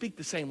could speak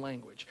the same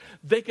language.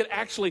 They could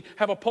actually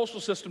have a postal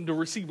system to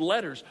receive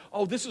letters.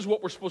 Oh, this is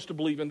what we're supposed to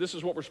believe in. This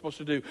is what we're supposed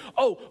to do.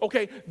 Oh,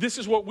 okay, this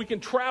is what we can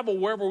travel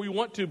wherever we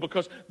want to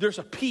because there's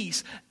a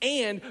peace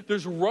and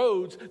there's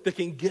roads that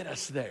can get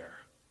us there.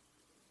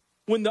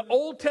 When the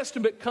Old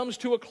Testament comes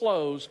to a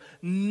close,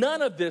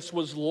 none of this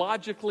was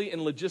logically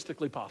and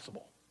logistically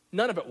possible.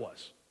 None of it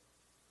was.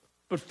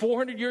 But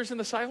 400 years in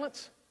the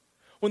silence,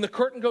 when the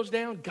curtain goes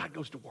down, God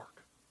goes to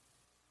work.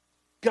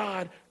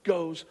 God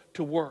goes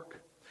to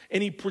work.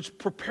 And he was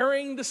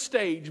preparing the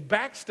stage,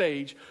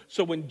 backstage,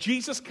 so when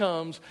Jesus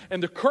comes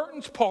and the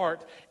curtains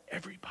part,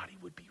 everybody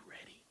would be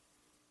ready.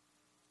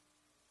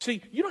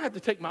 See, you don't have to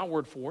take my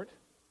word for it.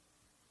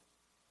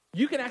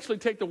 You can actually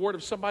take the word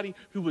of somebody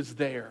who was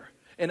there,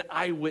 an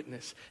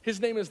eyewitness. His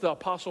name is the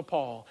Apostle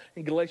Paul.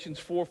 In Galatians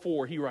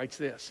 4:4, he writes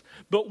this.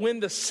 But when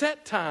the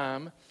set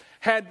time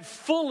had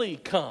fully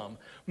come,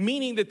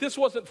 meaning that this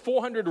wasn't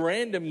 400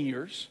 random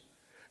years,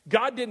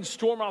 God didn't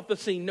storm off the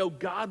scene. No,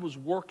 God was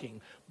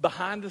working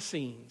behind the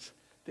scenes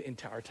the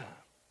entire time.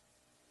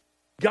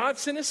 God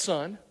sent his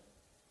son,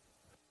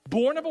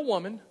 born of a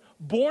woman,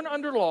 born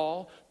under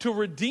law, to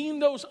redeem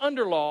those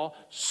under law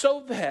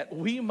so that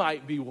we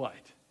might be what?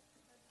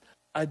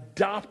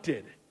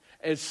 Adopted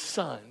as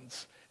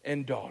sons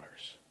and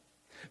daughters.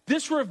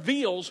 This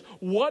reveals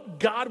what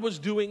God was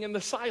doing in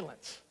the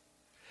silence.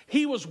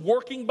 He was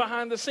working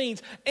behind the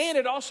scenes, and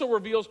it also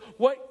reveals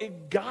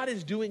what God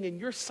is doing in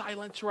your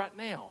silence right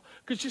now.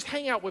 Because just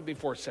hang out with me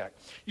for a sec.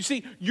 You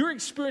see, you're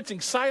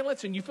experiencing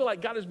silence, and you feel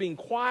like God is being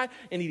quiet,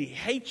 and he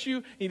hates you,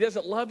 and he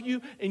doesn't love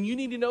you, and you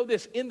need to know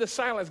this. In the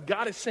silence,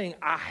 God is saying,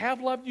 I have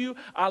loved you,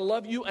 I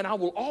love you, and I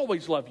will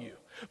always love you.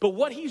 But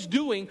what he's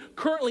doing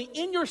currently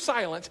in your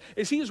silence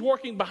is he is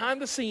working behind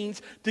the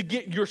scenes to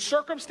get your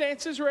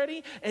circumstances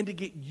ready and to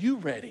get you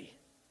ready.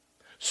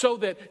 So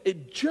that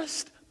at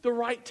just the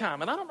right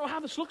time, and I don't know how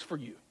this looks for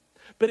you,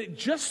 but at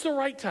just the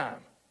right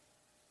time,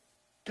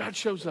 God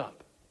shows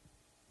up.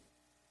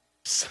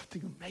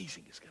 Something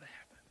amazing is going to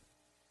happen.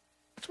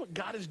 That's what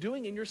God is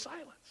doing in your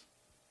silence.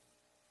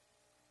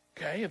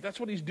 Okay, if that's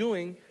what he's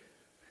doing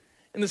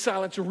in the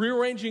silence,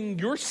 rearranging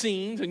your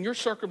scenes and your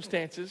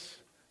circumstances,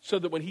 so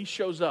that when he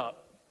shows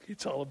up,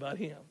 it's all about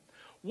him.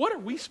 What are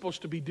we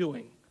supposed to be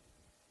doing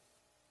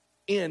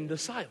in the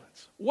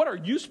silence? What are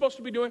you supposed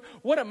to be doing?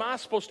 What am I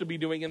supposed to be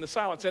doing in the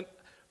silence? And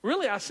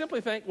really, I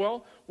simply think,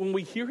 well, when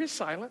we hear his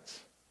silence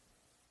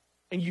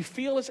and you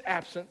feel his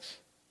absence,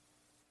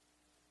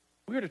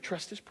 we are to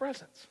trust his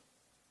presence.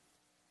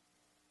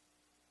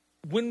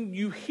 When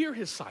you hear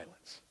his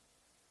silence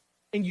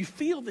and you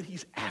feel that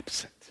he's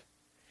absent,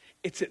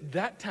 it's at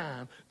that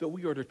time that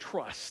we are to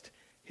trust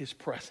his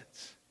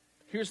presence.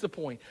 Here's the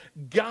point.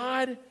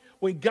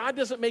 When God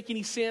doesn't make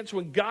any sense,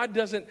 when God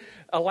doesn't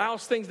allow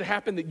things to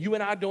happen that you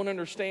and I don't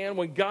understand,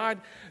 when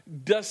God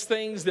does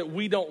things that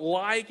we don't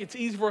like, it's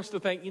easy for us to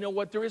think, you know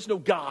what, there is no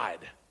God.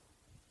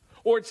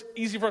 Or it's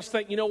easy for us to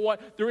think, you know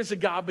what, there is a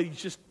God, but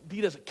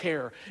he doesn't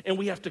care, and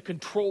we have to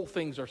control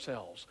things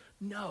ourselves.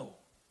 No.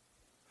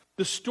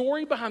 The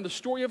story behind the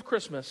story of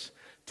Christmas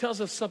tells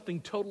us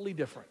something totally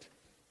different.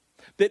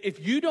 That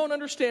if you don't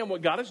understand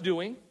what God is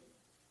doing,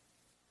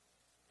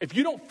 if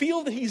you don't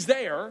feel that he's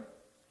there,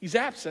 he's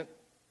absent,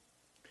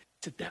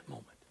 it's at that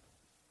moment,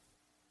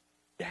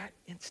 that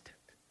instant,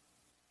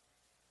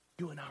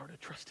 you and I are to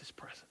trust his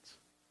presence.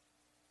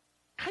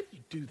 How do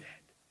you do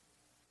that?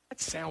 That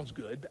sounds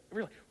good, but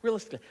really,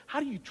 realistically,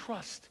 how do you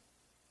trust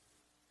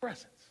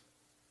presence?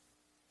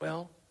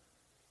 Well,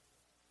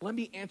 let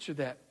me answer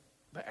that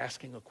by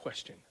asking a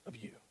question of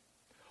you.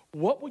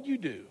 What would you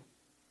do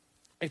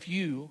if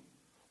you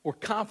were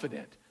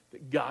confident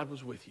that God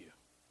was with you?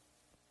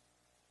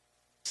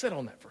 Sit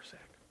on that for a sec.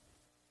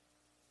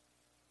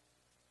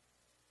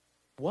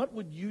 What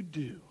would you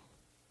do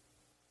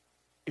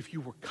if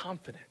you were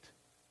confident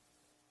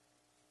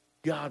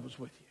God was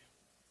with you?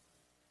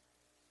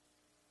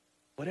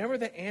 Whatever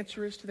the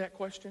answer is to that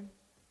question,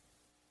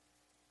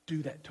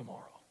 do that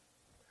tomorrow.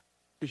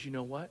 Because you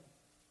know what?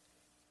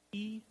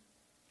 He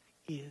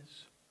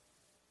is.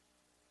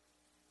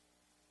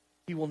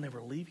 He will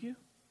never leave you.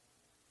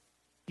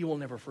 He will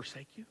never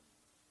forsake you.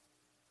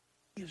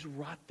 He is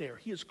right there.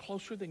 He is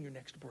closer than your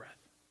next breath.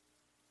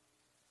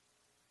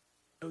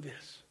 Know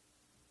this.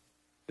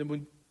 Then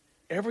when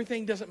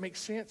everything doesn't make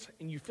sense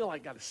and you feel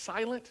like God is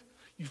silent,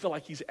 you feel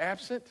like he's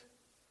absent,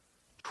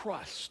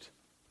 trust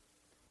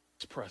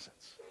his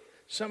presence.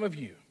 Some of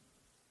you,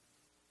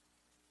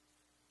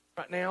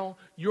 right now,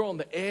 you're on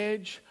the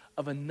edge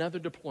of another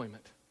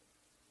deployment.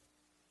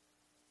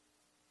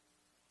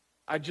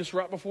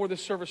 Right before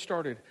this service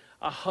started,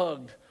 I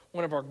hugged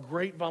one of our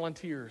great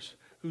volunteers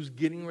who's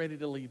getting ready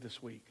to leave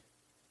this week.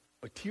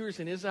 With tears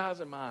in his eyes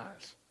and my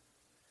eyes,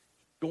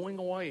 going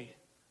away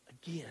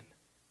again.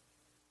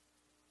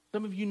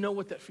 Some of you know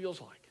what that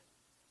feels like.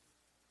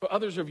 For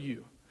others of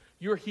you,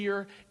 you're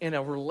here and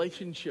a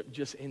relationship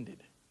just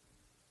ended.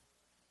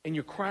 And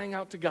you're crying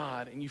out to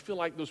God and you feel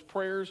like those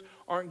prayers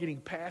aren't getting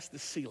past the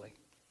ceiling.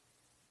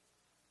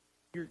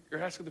 You're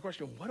asking the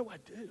question, what do I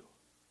do?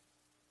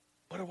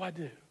 What do I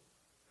do?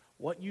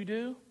 What you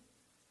do,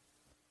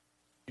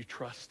 you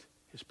trust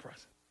his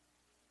presence.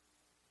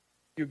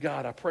 Dear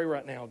God, I pray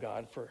right now,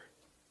 God, for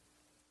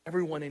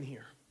everyone in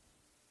here.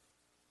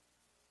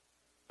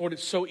 Lord,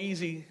 it's so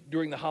easy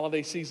during the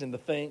holiday season to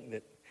think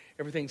that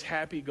everything's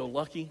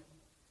happy-go-lucky.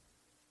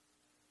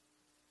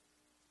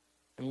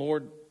 And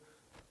Lord,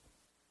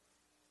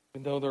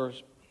 even though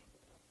there's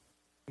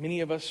many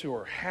of us who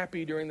are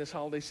happy during this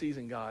holiday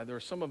season, God, there are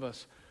some of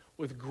us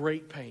with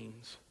great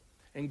pains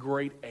and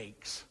great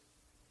aches.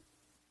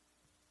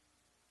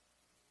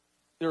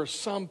 There are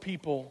some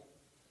people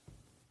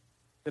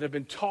that have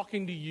been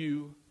talking to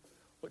you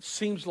what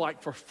seems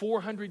like for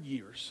 400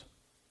 years.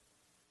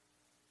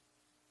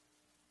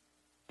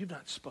 You've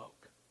not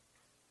spoke.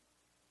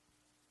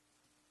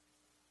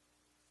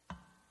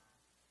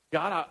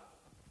 God,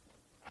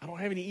 I don't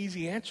have any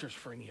easy answers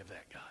for any of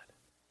that, God.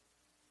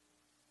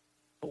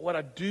 But what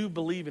I do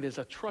believe in is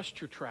I trust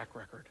your track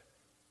record.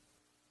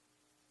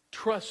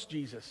 Trust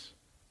Jesus.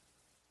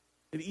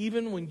 That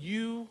even when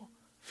you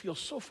feel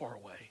so far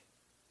away,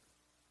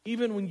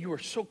 even when you are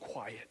so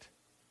quiet,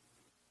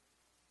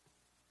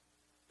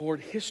 Lord,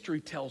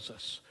 history tells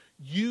us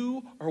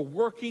you are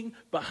working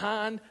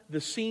behind the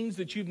scenes,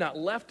 that you've not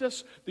left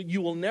us, that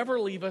you will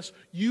never leave us.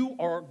 You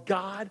are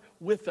God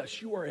with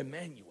us. You are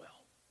Emmanuel.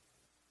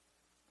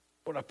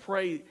 Lord, I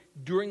pray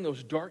during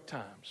those dark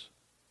times,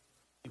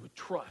 you would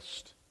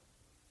trust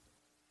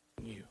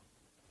in you.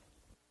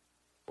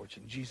 Lord, it's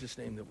in Jesus'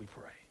 name that we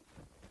pray.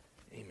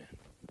 Amen.